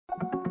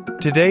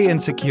Today in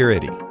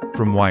Security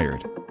from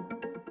Wired.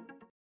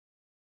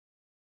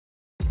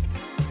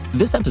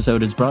 This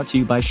episode is brought to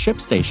you by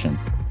ShipStation.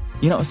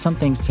 You know, some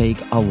things take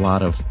a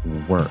lot of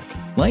work,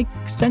 like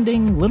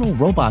sending little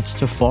robots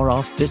to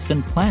far-off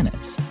distant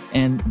planets.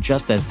 And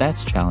just as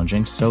that's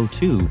challenging, so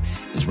too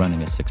is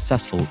running a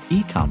successful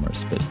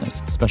e-commerce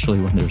business, especially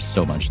when there's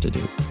so much to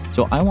do.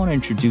 So I want to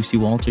introduce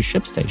you all to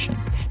ShipStation.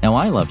 Now,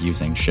 I love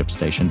using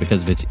ShipStation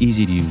because of its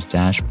easy-to-use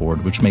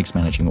dashboard, which makes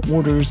managing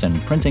orders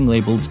and printing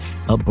labels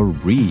a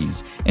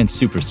breeze and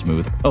super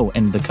smooth. Oh,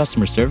 and the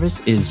customer service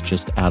is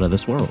just out of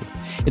this world.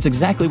 It's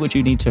exactly what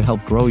you need to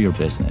help grow your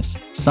business.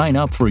 Sign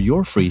up for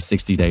your free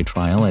 60-day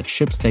trial at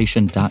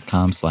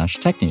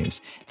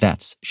shipstation.com/technews.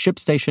 That's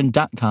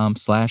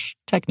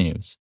shipstation.com/technews.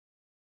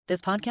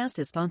 This podcast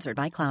is sponsored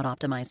by Cloud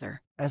Optimizer.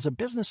 As a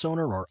business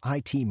owner or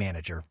IT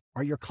manager,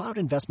 are your cloud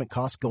investment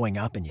costs going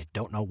up and you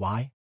don't know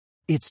why?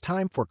 It's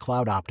time for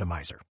Cloud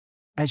Optimizer.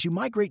 As you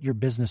migrate your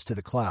business to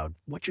the cloud,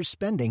 what you're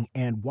spending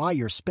and why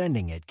you're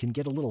spending it can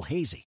get a little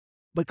hazy.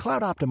 But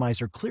Cloud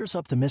Optimizer clears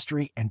up the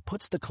mystery and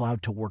puts the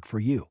cloud to work for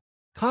you.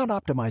 Cloud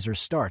Optimizer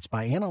starts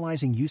by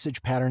analyzing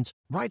usage patterns,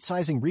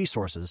 right-sizing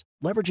resources,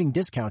 leveraging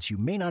discounts you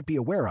may not be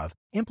aware of,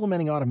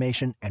 implementing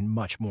automation, and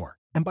much more.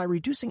 And by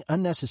reducing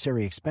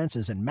unnecessary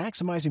expenses and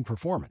maximizing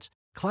performance,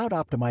 Cloud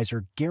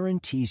Optimizer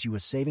guarantees you a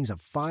savings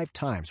of 5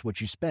 times what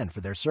you spend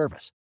for their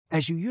service.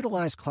 As you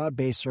utilize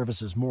cloud-based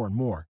services more and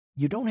more,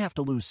 you don't have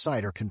to lose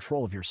sight or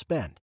control of your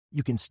spend.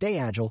 You can stay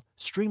agile,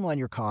 streamline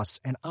your costs,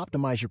 and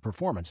optimize your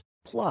performance,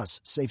 plus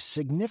save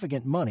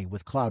significant money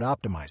with Cloud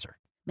Optimizer.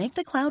 Make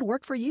the cloud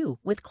work for you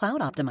with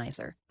Cloud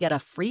Optimizer. Get a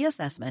free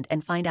assessment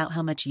and find out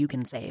how much you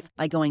can save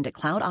by going to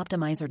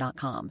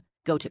cloudoptimizer.com.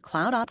 Go to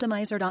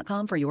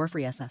cloudoptimizer.com for your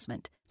free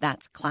assessment.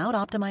 That's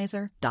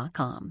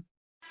cloudoptimizer.com.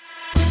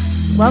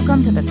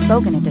 Welcome to the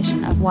spoken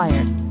edition of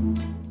Wired.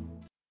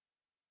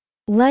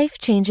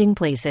 Life-changing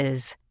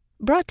places.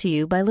 Brought to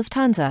you by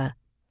Lufthansa.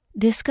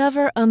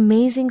 Discover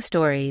amazing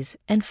stories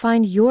and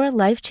find your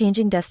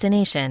life-changing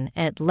destination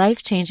at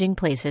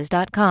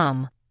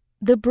lifechangingplaces.com.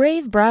 The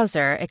Brave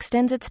browser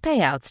extends its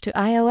payouts to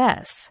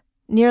iOS.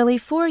 Nearly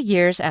 4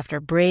 years after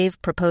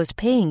Brave proposed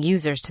paying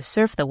users to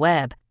surf the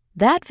web,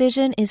 that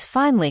vision is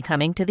finally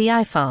coming to the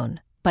iPhone.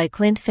 By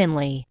Clint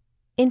Finley.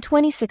 In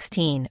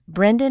 2016,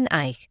 Brendan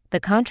Eich, the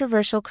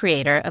controversial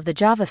creator of the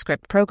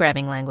JavaScript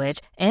programming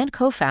language and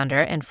co-founder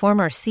and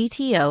former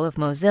CTO of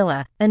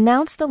Mozilla,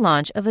 announced the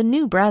launch of a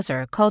new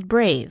browser called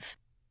Brave.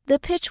 The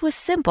pitch was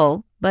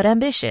simple but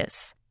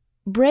ambitious.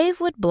 Brave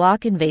would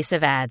block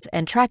invasive ads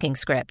and tracking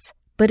scripts,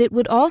 but it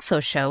would also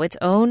show its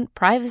own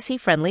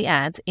privacy-friendly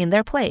ads in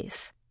their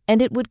place,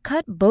 and it would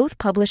cut both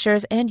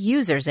publishers and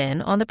users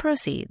in on the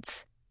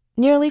proceeds.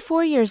 Nearly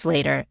 4 years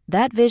later,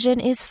 that vision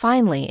is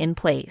finally in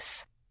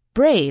place.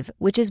 Brave,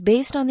 which is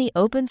based on the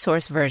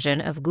open-source version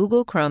of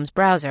Google Chrome's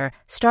browser,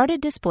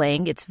 started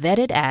displaying its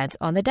vetted ads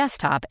on the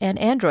desktop and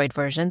Android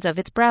versions of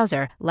its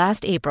browser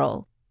last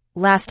April.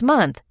 Last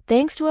month,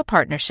 thanks to a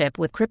partnership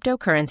with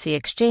cryptocurrency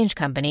exchange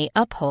company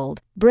Uphold,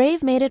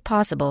 Brave made it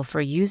possible for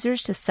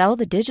users to sell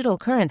the digital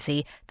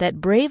currency that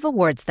Brave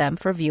awards them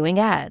for viewing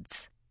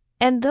ads.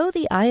 And though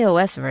the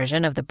iOS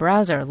version of the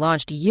browser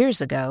launched years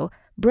ago,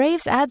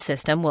 Brave's ad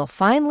system will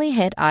finally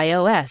hit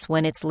iOS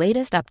when its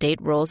latest update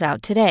rolls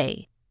out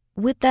today.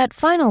 With that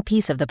final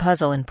piece of the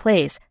puzzle in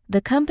place,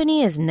 the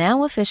company is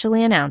now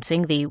officially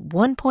announcing the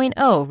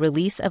 1.0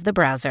 release of the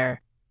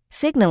browser,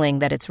 signaling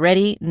that it's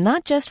ready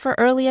not just for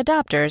early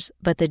adopters,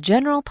 but the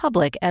general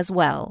public as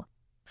well.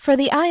 For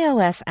the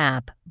iOS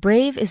app,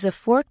 Brave is a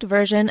forked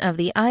version of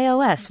the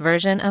iOS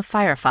version of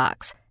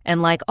Firefox, and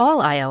like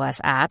all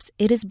iOS apps,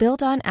 it is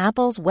built on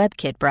Apple's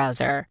WebKit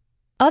browser.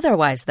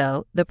 Otherwise,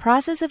 though, the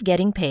process of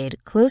getting paid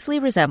closely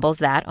resembles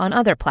that on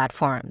other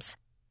platforms.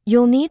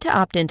 You'll need to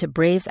opt into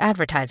Brave's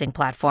advertising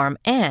platform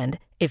and,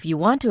 if you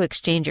want to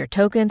exchange your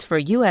tokens for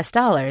US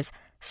dollars,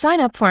 sign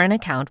up for an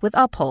account with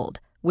Uphold,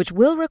 which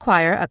will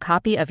require a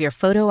copy of your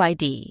photo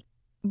ID.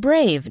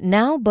 Brave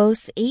now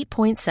boasts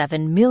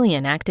 8.7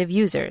 million active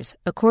users,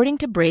 according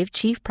to Brave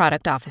Chief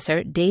Product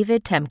Officer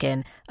David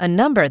Temkin, a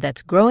number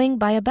that's growing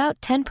by about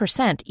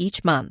 10%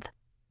 each month.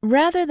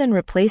 Rather than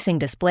replacing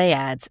display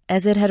ads,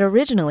 as it had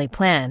originally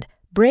planned,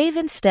 Brave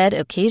instead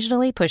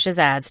occasionally pushes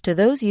ads to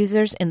those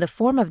users in the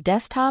form of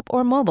desktop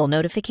or mobile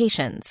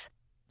notifications.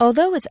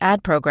 Although its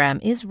ad program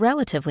is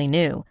relatively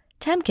new,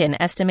 Temkin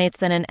estimates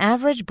that an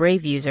average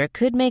Brave user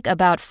could make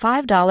about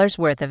 $5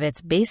 worth of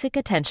its basic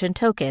attention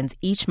tokens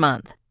each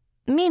month.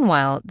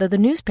 Meanwhile, though the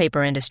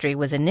newspaper industry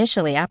was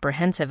initially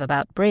apprehensive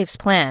about Brave's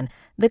plan,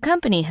 the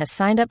company has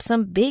signed up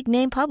some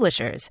big-name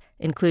publishers,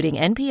 including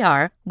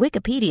NPR,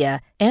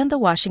 Wikipedia, and The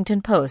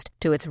Washington Post,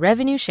 to its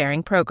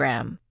revenue-sharing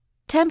program.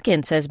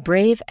 Temkin says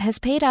Brave has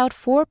paid out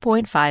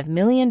 $4.5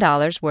 million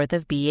worth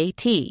of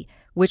BAT,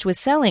 which was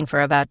selling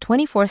for about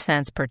 24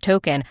 cents per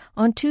token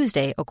on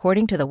Tuesday,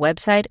 according to the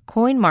website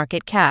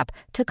CoinMarketCap,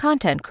 to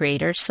content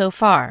creators so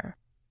far.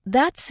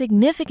 That's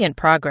significant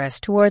progress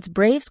towards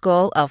Brave's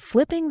goal of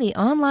flipping the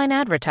online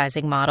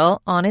advertising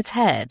model on its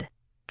head.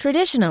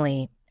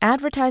 Traditionally,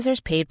 advertisers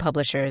paid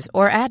publishers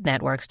or ad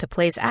networks to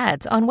place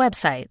ads on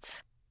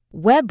websites.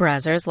 Web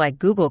browsers like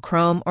Google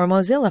Chrome or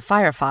Mozilla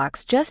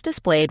Firefox just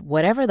displayed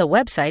whatever the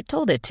website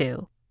told it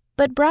to.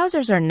 But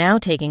browsers are now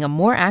taking a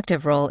more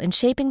active role in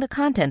shaping the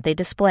content they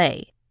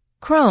display.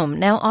 Chrome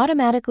now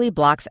automatically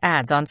blocks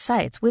ads on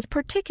sites with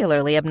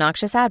particularly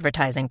obnoxious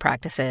advertising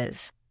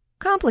practices.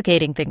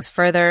 Complicating things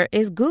further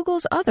is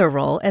Google's other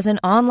role as an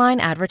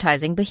online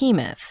advertising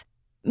behemoth.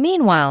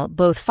 Meanwhile,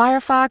 both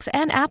Firefox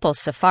and Apple's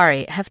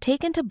Safari have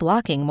taken to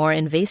blocking more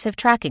invasive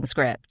tracking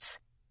scripts.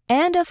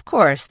 And of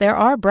course, there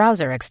are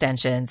browser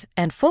extensions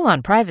and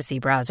full-on privacy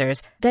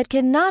browsers that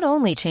can not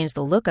only change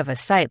the look of a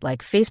site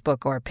like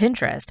Facebook or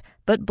Pinterest,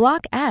 but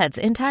block ads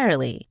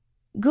entirely.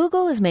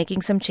 Google is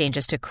making some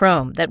changes to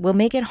Chrome that will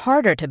make it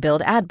harder to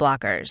build ad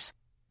blockers.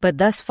 But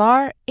thus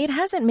far, it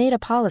hasn't made a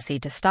policy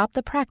to stop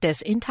the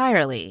practice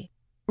entirely.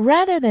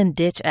 Rather than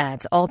ditch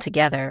ads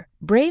altogether,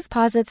 Brave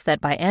posits that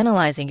by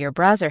analyzing your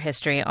browser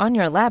history on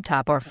your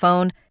laptop or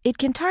phone, it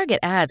can target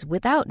ads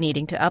without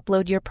needing to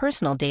upload your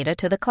personal data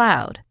to the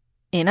cloud.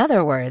 In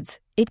other words,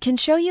 it can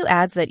show you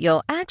ads that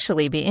you'll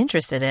actually be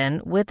interested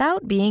in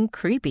without being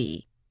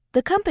creepy.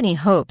 The company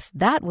hopes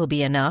that will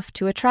be enough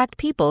to attract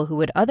people who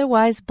would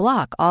otherwise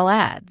block all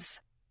ads.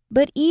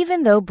 But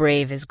even though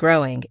Brave is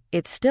growing,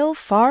 it's still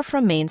far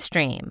from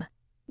mainstream.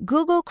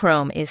 Google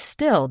Chrome is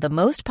still the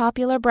most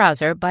popular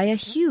browser by a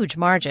huge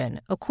margin,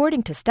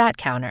 according to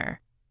StatCounter.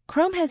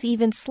 Chrome has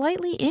even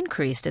slightly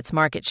increased its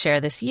market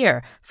share this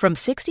year from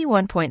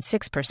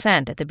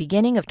 61.6% at the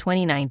beginning of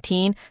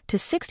 2019 to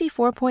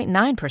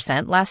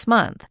 64.9% last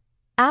month.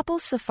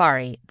 Apple's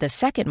Safari, the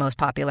second most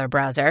popular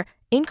browser,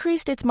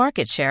 increased its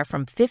market share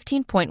from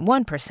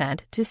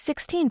 15.1% to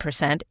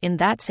 16% in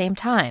that same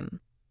time.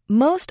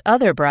 Most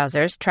other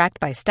browsers tracked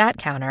by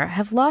StatCounter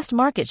have lost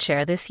market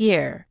share this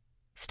year.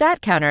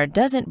 StatCounter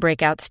doesn't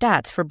break out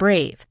stats for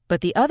Brave,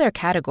 but the other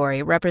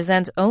category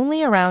represents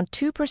only around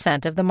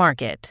 2% of the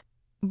market.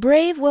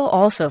 Brave will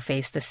also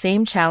face the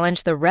same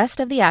challenge the rest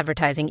of the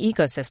advertising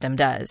ecosystem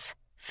does.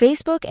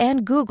 Facebook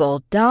and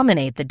Google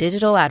dominate the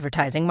digital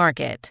advertising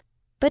market.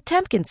 But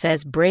Temkin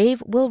says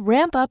Brave will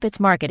ramp up its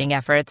marketing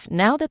efforts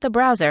now that the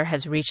browser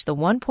has reached the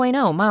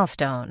 1.0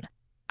 milestone.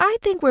 I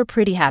think we're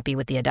pretty happy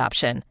with the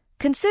adoption,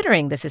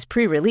 considering this is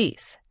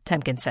pre-release,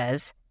 Temkin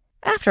says.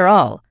 After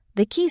all,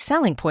 the key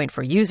selling point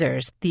for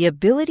users, the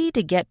ability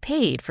to get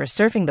paid for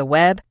surfing the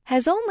web,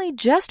 has only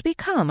just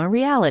become a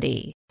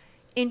reality.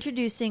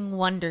 Introducing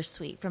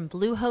Wondersuite from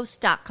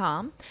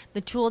Bluehost.com,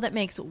 the tool that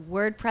makes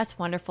WordPress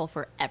wonderful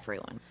for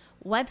everyone.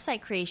 Website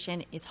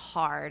creation is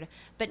hard,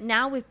 but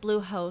now with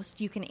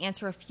Bluehost, you can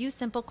answer a few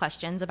simple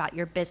questions about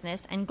your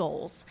business and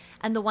goals,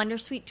 and the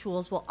Wondersuite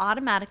tools will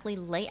automatically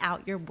lay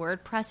out your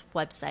WordPress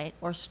website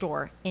or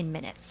store in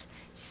minutes.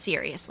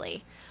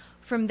 Seriously.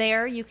 From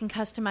there, you can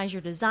customize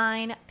your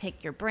design,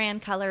 pick your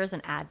brand colors,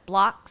 and add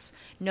blocks.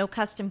 No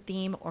custom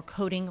theme or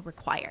coding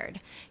required.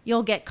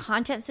 You'll get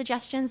content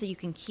suggestions that you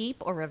can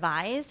keep or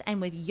revise, and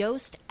with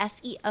Yoast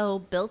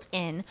SEO built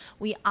in,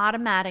 we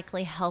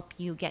automatically help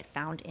you get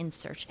found in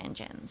search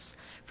engines.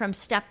 From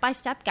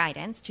step-by-step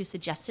guidance to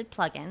suggested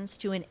plugins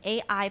to an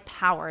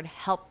AI-powered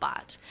help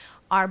bot,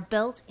 our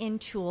built-in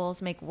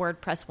tools make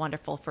WordPress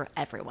wonderful for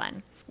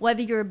everyone.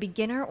 Whether you're a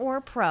beginner or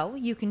a pro,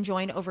 you can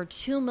join over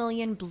 2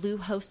 million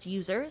Bluehost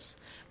users.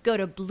 Go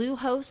to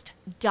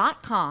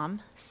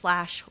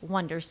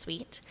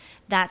bluehost.com/wondersuite.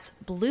 That's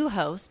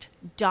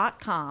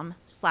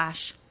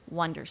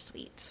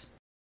bluehost.com/wondersuite.